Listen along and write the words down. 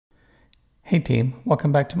Hey team,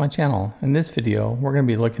 welcome back to my channel. In this video, we're going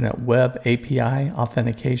to be looking at Web API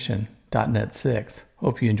Authentication .NET 6.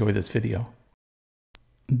 Hope you enjoy this video.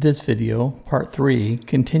 This video, part 3,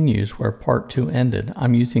 continues where part 2 ended.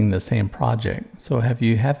 I'm using the same project, so if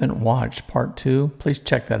you haven't watched part 2, please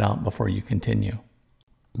check that out before you continue.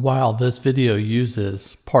 While this video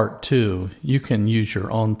uses part 2, you can use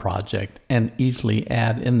your own project and easily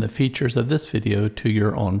add in the features of this video to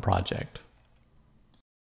your own project.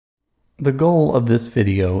 The goal of this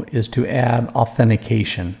video is to add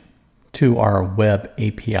authentication to our Web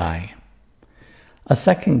API. A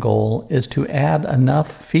second goal is to add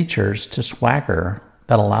enough features to Swagger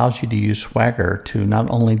that allows you to use Swagger to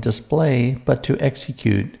not only display but to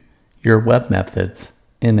execute your web methods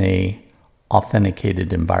in a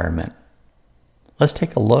authenticated environment. Let's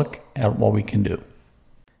take a look at what we can do.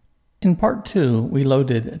 In part 2, we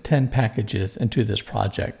loaded 10 packages into this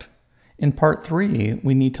project. In part 3,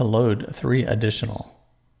 we need to load 3 additional.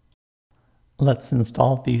 Let's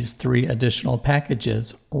install these 3 additional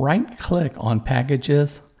packages. Right-click on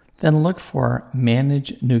Packages, then look for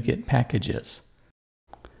Manage NuGet Packages.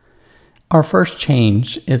 Our first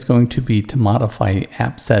change is going to be to modify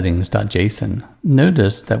appsettings.json.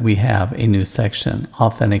 Notice that we have a new section,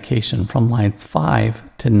 Authentication, from lines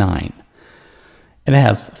 5 to 9. It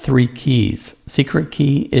has 3 keys, Secret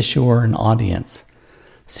Key, Issuer, and Audience.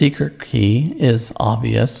 Secret key is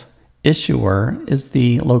obvious, issuer is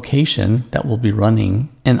the location that we'll be running,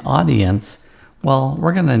 and audience, well,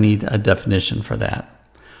 we're going to need a definition for that.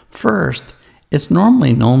 First, it's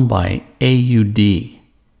normally known by AUD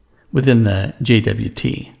within the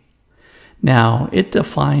JWT. Now, it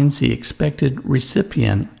defines the expected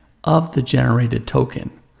recipient of the generated token.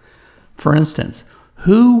 For instance,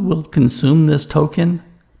 who will consume this token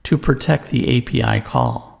to protect the API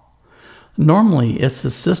call? Normally, it's the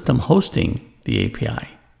system hosting the API,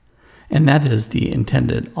 and that is the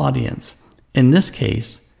intended audience. In this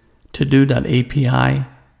case, to-do.api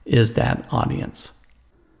is that audience.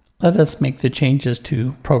 Let us make the changes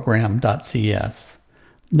to program.cs.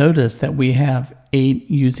 Notice that we have 8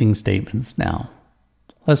 using statements now.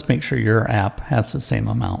 Let's make sure your app has the same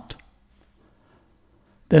amount.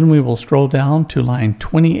 Then we will scroll down to line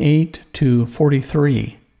 28 to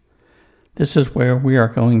 43. This is where we are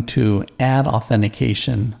going to add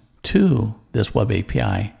authentication to this Web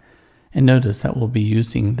API. And notice that we'll be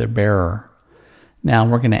using the bearer. Now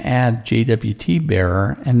we're going to add JWT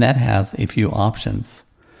bearer, and that has a few options.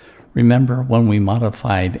 Remember when we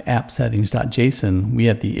modified appsettings.json, we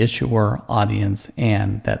had the issuer, audience,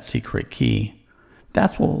 and that secret key.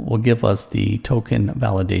 That's what will give us the token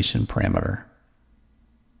validation parameter.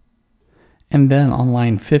 And then on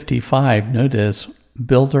line 55, notice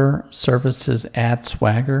Builder Services Add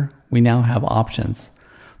Swagger, we now have options.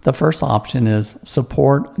 The first option is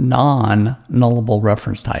support non-nullable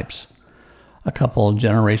reference types. A couple of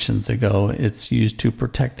generations ago, it's used to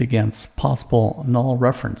protect against possible null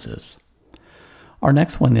references. Our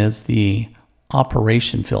next one is the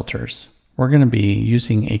OperationFilters. We're going to be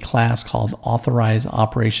using a class called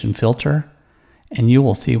AuthorizeOperationFilter, and you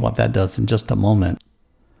will see what that does in just a moment.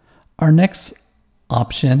 Our next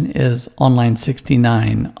option is on line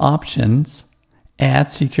 69, options, add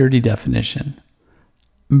security definition,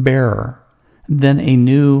 bearer, then a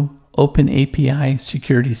new Open API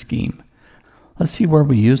security scheme. Let's see where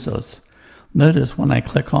we use those. Notice when I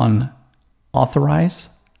click on Authorize,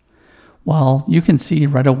 well, you can see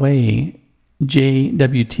right away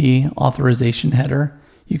JWT authorization header.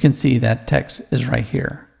 You can see that text is right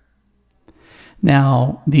here.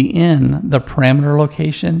 Now, the parameter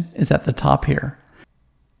location is at the top here.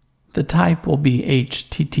 The type will be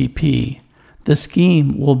HTTP. The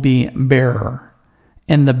scheme will be bearer,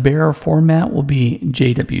 and the bearer format will be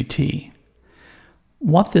JWT.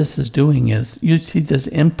 What this is doing is, you see this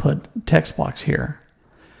input text box here.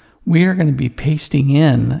 We are going to be pasting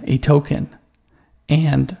in a token,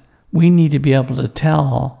 and we need to be able to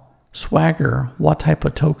tell Swagger what type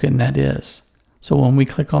of token that is. So when we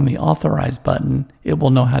click on the Authorize button, it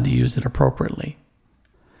will know how to use it appropriately.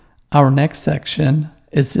 Our next section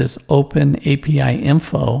is this Open API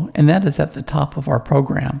info, and that is at the top of our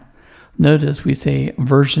program. Notice we say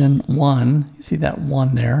version 1, you see that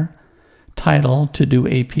 1 there, title, to do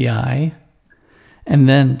API, and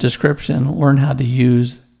then description, learn how to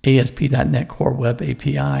use ASP.NET Core Web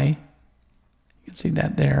API. You can see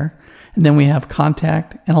that there. And then we have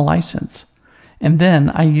contact and a license. And then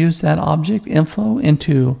I use that object info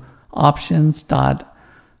into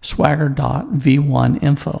options.swagger.v1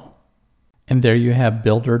 info. And there you have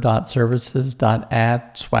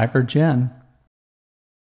builder.services.add swaggergen.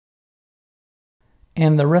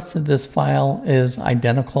 And the rest of this file is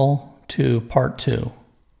identical to part 2.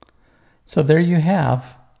 So there you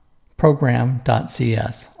have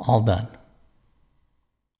program.cs all done.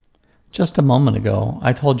 Just a moment ago,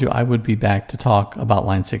 I told you I would be back to talk about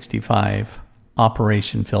line 65,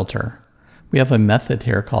 OperationFilter. We have a method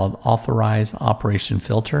here called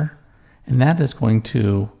AuthorizeOperationFilter, and that is going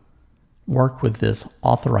to work with this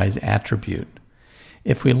Authorize attribute.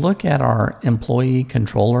 If we look at our employee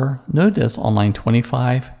controller, notice on line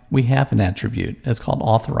 25, we have an attribute. It's called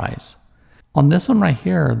Authorize. On this one right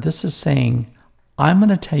here, this is saying, I'm going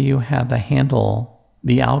to tell you how to handle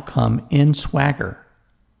the outcome in Swagger.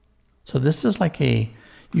 So this is like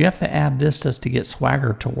you have to add this just to get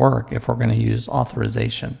Swagger to work if we're going to use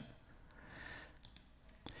authorization.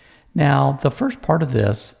 Now, the first part of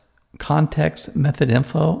this, context method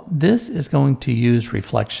info, this is going to use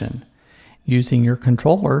reflection. Using your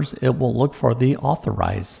controllers, it will look for the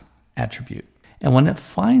Authorize attribute. And when it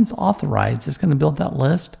finds Authorize, it's going to build that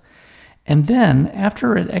list. And then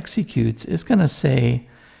after it executes, it's going to say,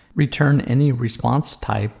 return any response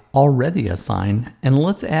type already assigned, and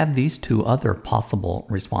let's add these two other possible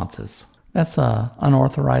responses. That's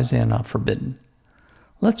unauthorized and forbidden.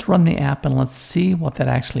 Let's run the app and let's see what that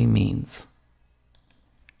actually means.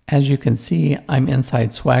 As you can see, I'm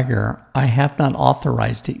inside Swagger. I have not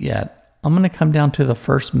authorized it yet. I'm going to come down to the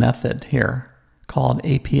first method here called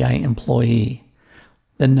API Employee.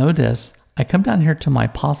 Then notice I come down here to my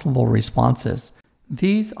possible responses.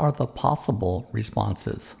 These are the possible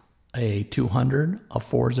responses, a 200, a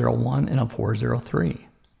 401, and a 403.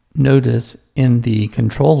 Notice in the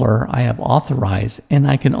controller I have Authorize, and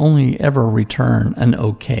I can only ever return an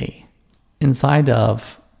OK. Inside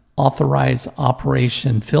of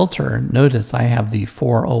AuthorizeOperationFilter, notice I have the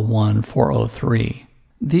 401, 403.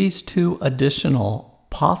 These two additional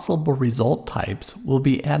possible result types will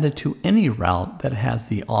be added to any route that has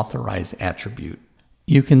the Authorize attribute.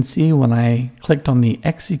 You can see when I clicked on the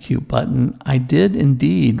execute button, I did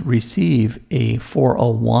indeed receive a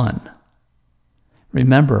 401.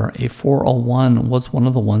 Remember, a 401 was one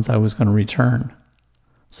of the ones I was going to return.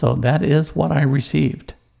 So that is what I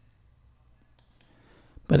received.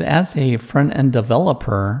 But as a front-end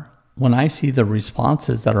developer, when I see the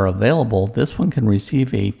responses that are available, this one can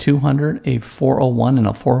receive a 200, a 401, and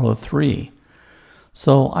a 403.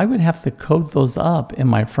 So I would have to code those up in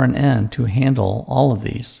my front end to handle all of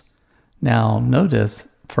these. Now notice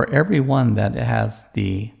for every one that has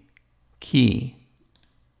the key,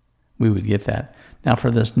 we would get that. Now for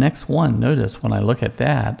this next one, notice when I look at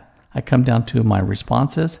that, I come down to my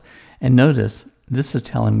responses and notice this is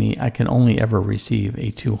telling me I can only ever receive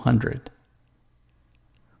a 200.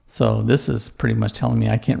 So this is pretty much telling me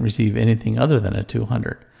I can't receive anything other than a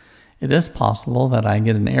 200. It is possible that I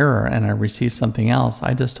get an error and I receive something else.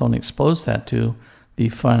 I just don't expose that to the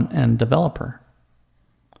front-end developer.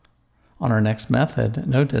 On our next method,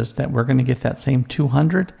 notice that we're going to get that same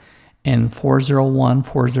 200 and 401,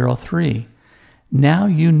 403. Now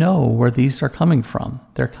you know where these are coming from.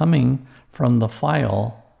 They're coming from the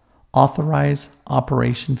file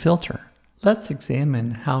AuthorizeOperationFilter. Let's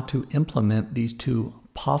examine how to implement these two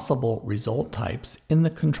possible result types in the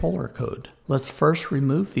controller code. Let's first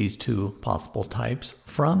remove these two possible types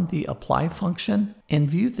from the apply function and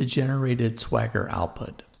view the generated Swagger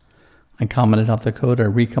output. I commented out the code, I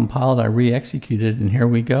recompiled, I re-executed, and here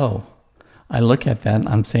we go. I look at that and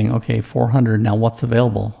I'm saying, okay, 400, now what's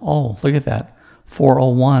available? Oh, look at that.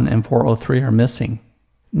 401 and 403 are missing.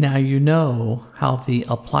 Now you know how the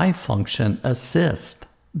apply function assists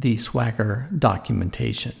the Swagger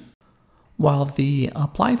documentation. While the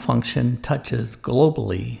apply function touches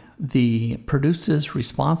globally, the produces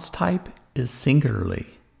response type is singularly.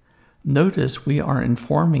 Notice we are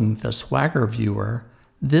informing the Swagger viewer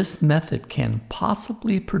this method can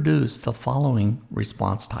possibly produce the following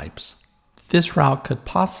response types. This route could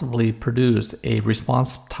possibly produce a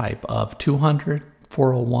response type of 200,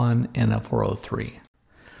 401, and a 403.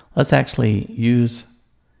 Let's actually use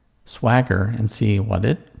Swagger and see what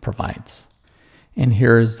it provides. And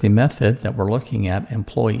here is the method that we're looking at,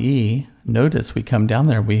 employee. Notice we come down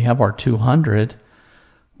there, we have our 200,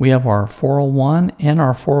 we have our 401 and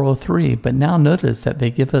our 403, but now notice that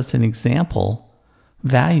they give us an example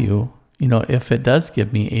value, if it does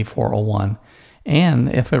give me a 401,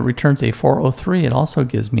 and if it returns a 403, it also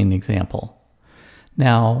gives me an example.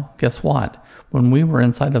 Now, guess what? When we were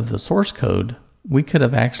inside of the source code, we could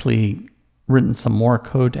have actually written some more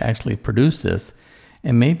code to actually produce this,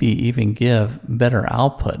 and maybe even give better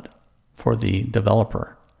output for the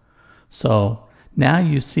developer. So now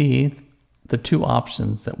you see the two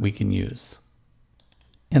options that we can use.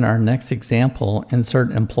 In our next example,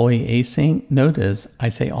 insert employee async, notice I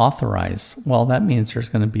say authorize. Well, that means there's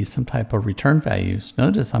going to be some type of return values.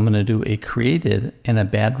 Notice I'm going to do a created and a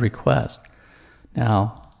bad request.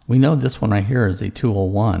 Now, we know this one right here is a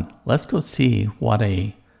 201. Let's go see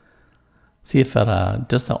if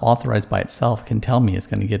just the authorize by itself can tell me it's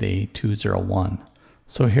going to get a 201.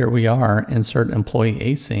 So here we are, insert employee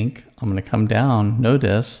async. I'm going to come down.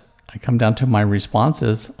 Notice I come down to my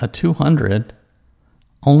responses, a 200.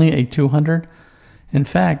 Only a 200? In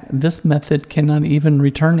fact, this method cannot even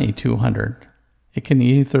return a 200. It can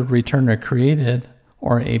either return a created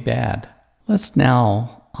or a bad. Let's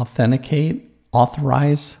now authenticate,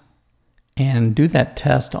 authorize, and do that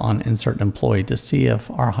test on insert employee to see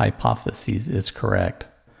if our hypothesis is correct.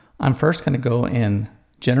 I'm first going to go and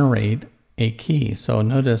generate a key. So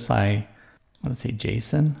notice let's say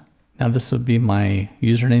JSON. Now this would be my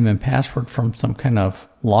username and password from some kind of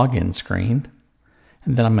login screen.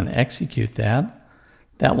 And then I'm going to execute that.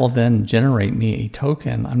 That will then generate me a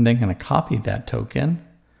token. I'm then going to copy that token.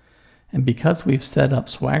 And because we've set up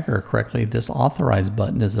Swagger correctly, this authorize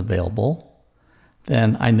button is available.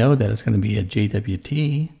 Then I know that it's going to be a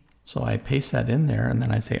JWT. So I paste that in there and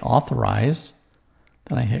then I say authorize.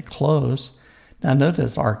 Then I hit close. Now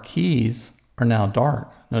notice our keys are now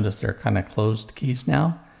dark. Notice they're kind of closed keys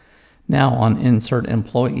now. Now on insert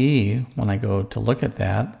employee, when I go to look at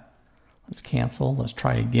that, let's cancel, let's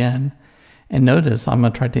try again. And notice I'm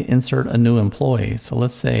going to try to insert a new employee. So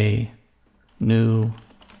let's say new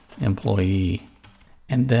employee.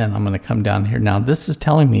 And then I'm going to come down here. Now this is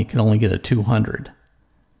telling me it can only get a 200.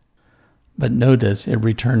 But notice it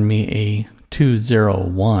returned me a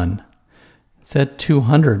 201. It said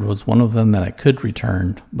 200 was one of them that I could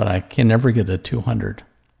return, but I can never get a 200.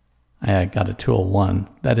 I got a 201.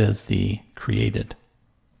 That is the created.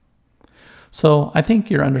 So I think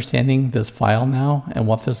you're understanding this file now and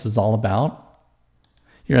what this is all about.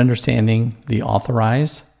 You're understanding the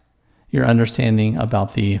authorize. You're understanding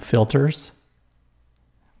about the filters,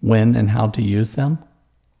 when and how to use them.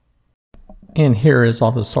 And here is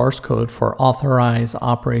all the source code for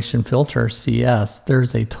AuthorizeOperationFilters CS.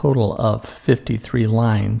 There's a total of 53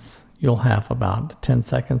 lines. You'll have about 10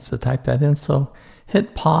 seconds to type that in. So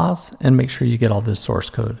hit pause and make sure you get all this source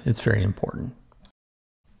code. It's very important.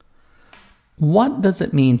 What does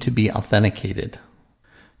it mean to be authenticated?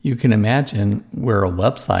 You can imagine we're a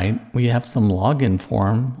website. We have some login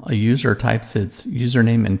form. A user types its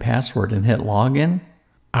username and password and hit login.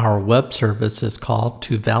 Our web service is called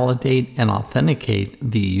to validate and authenticate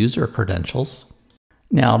the user credentials.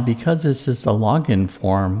 Now, because this is a login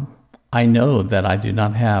form, I know that I do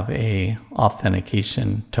not have a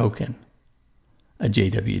authentication token, a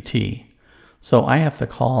JWT. So I have to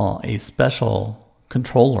call a special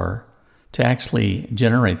controller to actually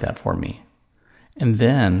generate that for me and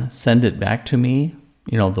then send it back to me,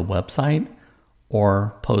 the website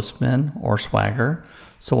or Postman or Swagger,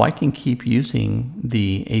 so I can keep using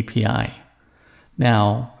the API.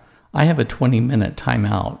 Now, I have a 20-minute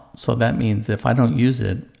timeout, so that means if I don't use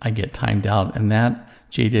it, I get timed out and that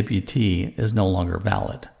JWT is no longer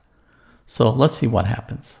valid. So let's see what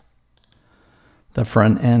happens. The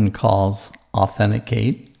front end calls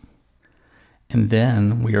authenticate. And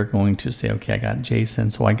then we are going to say, okay, I got JSON.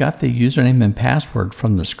 So I got the username and password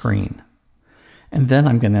from the screen. And then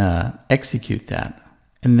I'm going to execute that.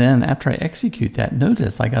 And then after I execute that,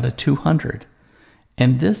 notice I got a 200.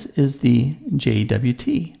 And this is the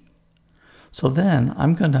JWT. So then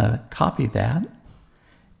I'm going to copy that.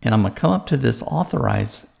 And I'm going to come up to this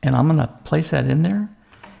authorize. And I'm going to place that in there.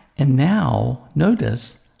 And now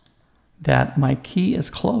notice that my key is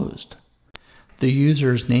closed. The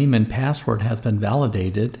user's name and password has been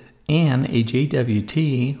validated and a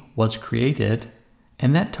JWT was created,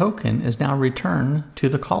 and that token is now returned to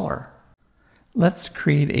the caller. Let's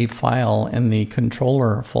create a file in the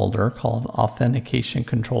controller folder called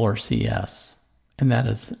AuthenticationController CS, and that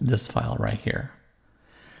is this file right here.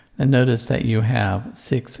 And notice that you have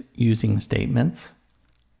 6 using statements.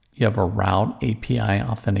 You have a route API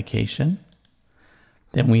authentication.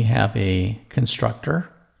 Then we have a constructor.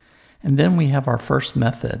 And then we have our first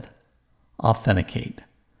method, authenticate.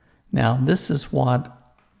 Now this is what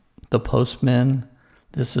the Postman,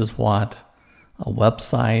 this is what a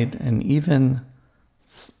website and even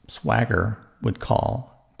Swagger would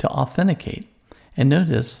call to authenticate. And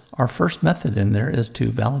notice our first method in there is to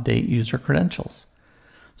validate user credentials.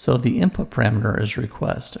 So the input parameter is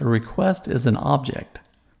request. A request is an object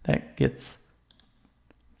that gets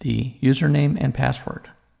the username and password.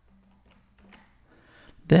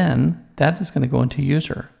 Then that is going to go into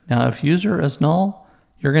user. Now, if user is null,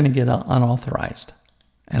 you're going to get unauthorized,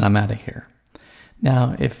 and I'm out of here.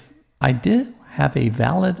 Now, if I did have a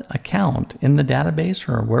valid account in the database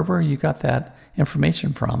or wherever you got that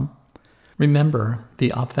information from, remember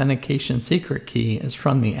the authentication secret key is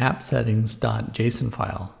from the appsettings.json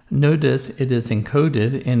file. Notice it is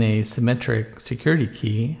encoded in a symmetric security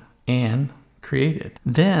key and created.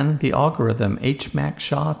 Then the algorithm HMAC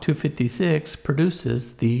SHA-256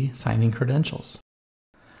 produces the signing credentials.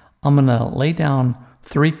 I'm going to lay down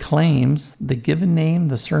 3 claims, the given name,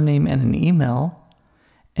 the surname, and an email.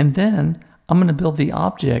 And then I'm going to build the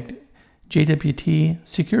object JWT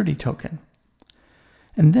security token.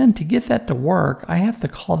 And then to get that to work, I have to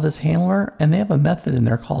call this handler, and they have a method in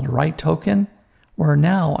there called write token, where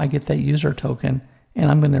now I get that user token,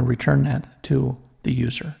 and I'm going to return that to the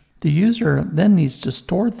user. The user then needs to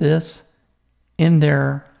store this in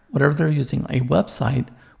their, whatever they're using, a website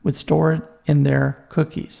would store it in their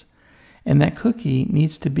cookies. And that cookie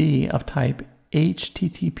needs to be of type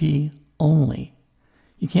HTTP only.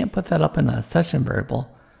 You can't put that up in a session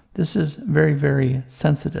variable. This is very, very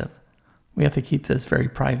sensitive. We have to keep this very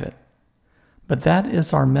private. But that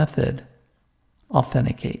is our method,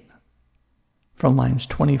 authenticate, from lines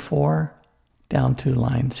 24 down to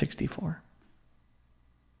line 64.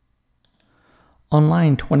 On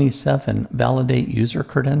line 27, validate user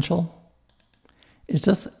credential, is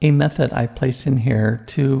just a method I place in here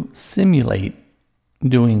to simulate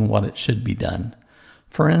doing what it should be done.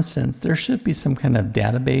 For instance, there should be some kind of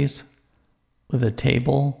database with a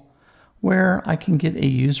table where I can get a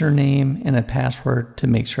username and a password to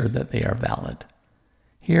make sure that they are valid.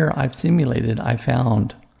 Here I've simulated, I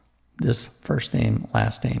found this first name,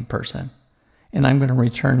 last name person, and I'm going to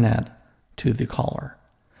return that to the caller.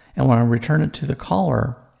 And when I return it to the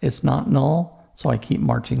caller, it's not null, so I keep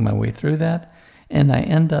marching my way through that, and I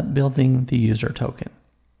end up building the user token.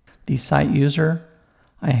 The site user,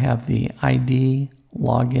 I have the ID,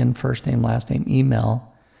 login, first name, last name,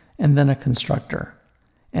 email, and then a constructor.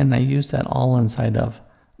 And I use that all inside of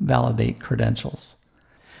validate credentials.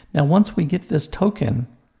 Now, once we get this token,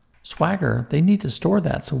 Swagger, they need to store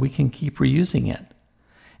that so we can keep reusing it.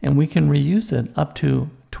 And we can reuse it up to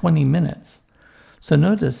 20 minutes. So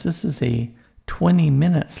notice this is a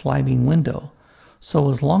 20-minute sliding window. So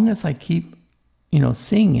as long as I keep,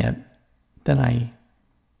 seeing it, then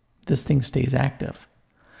this thing stays active.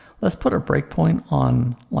 Let's put a breakpoint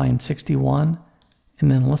on line 61,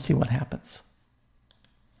 and then let's see what happens.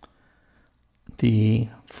 The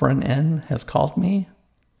front end has called me.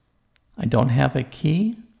 I don't have a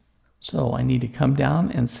key, so I need to come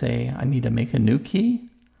down and say I need to make a new key.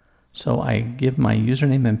 So I give my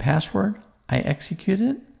username and password. I execute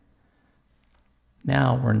it.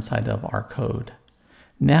 Now we're inside of our code.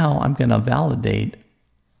 Now I'm going to validate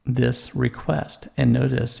this request, and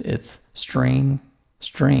notice it's string.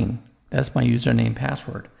 That's my username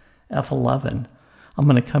password, F11. I'm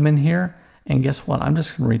going to come in here, and guess what? I'm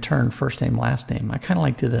just going to return first name, last name. I kind of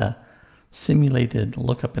like did a simulated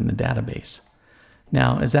lookup in the database.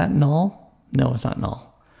 Now, is that null? No, it's not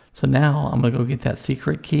null. So now I'm going to go get that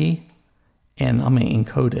secret key, and I'm going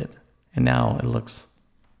to encode it. And now it looks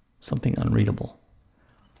something unreadable.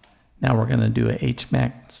 Now we're going to do a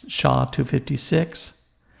HMAC SHA-256.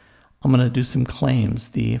 I'm going to do some claims,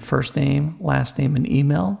 the first name, last name, and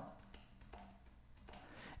email.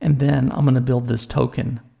 And then I'm going to build this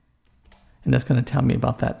token. And that's going to tell me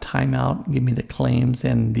about that timeout, give me the claims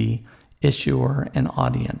and the issuer and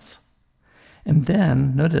audience. And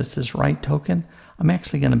then notice this write token, I'm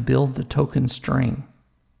actually going to build the token string.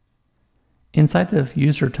 Inside the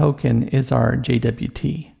user token is our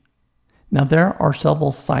JWT. Now there are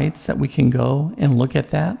several sites that we can go and look at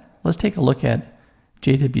that. Let's take a look at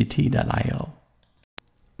JWT.io.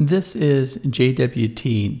 This is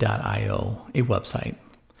JWT.io, a website.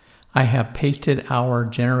 I have pasted our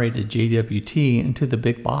generated JWT into the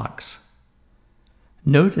big box.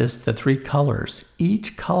 Notice the 3 colors.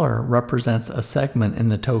 Each color represents a segment in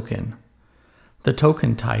the token. The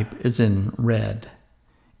token type is in red.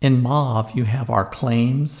 In mauve, you have our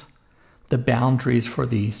claims, the boundaries for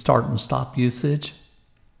the start and stop usage,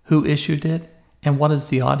 who issued it, and what is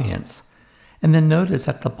the audience. And then notice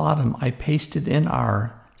at the bottom, I pasted in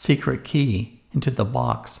our secret key into the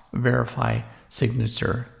box verify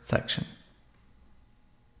signature section.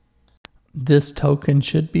 This token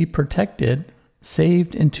should be protected,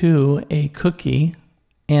 saved into a cookie,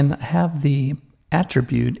 and have the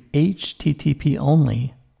attribute HTTP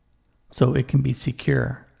only so it can be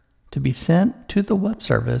secure to be sent to the web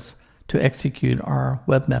service to execute our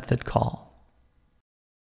web method call.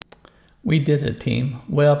 We did it, team.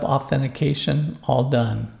 Web authentication, all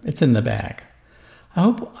done. It's in the bag. I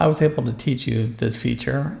hope I was able to teach you this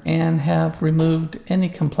feature and have removed any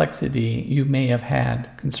complexity you may have had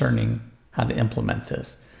concerning how to implement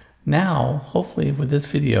this. Now, hopefully with this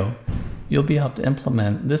video, you'll be able to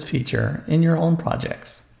implement this feature in your own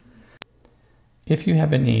projects. If you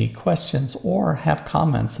have any questions or have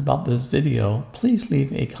comments about this video, please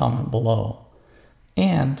leave a comment below.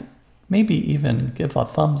 And maybe even give a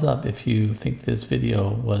thumbs up if you think this video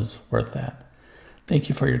was worth that. Thank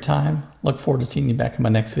you for your time. Look forward to seeing you back in my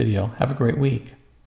next video. Have a great week.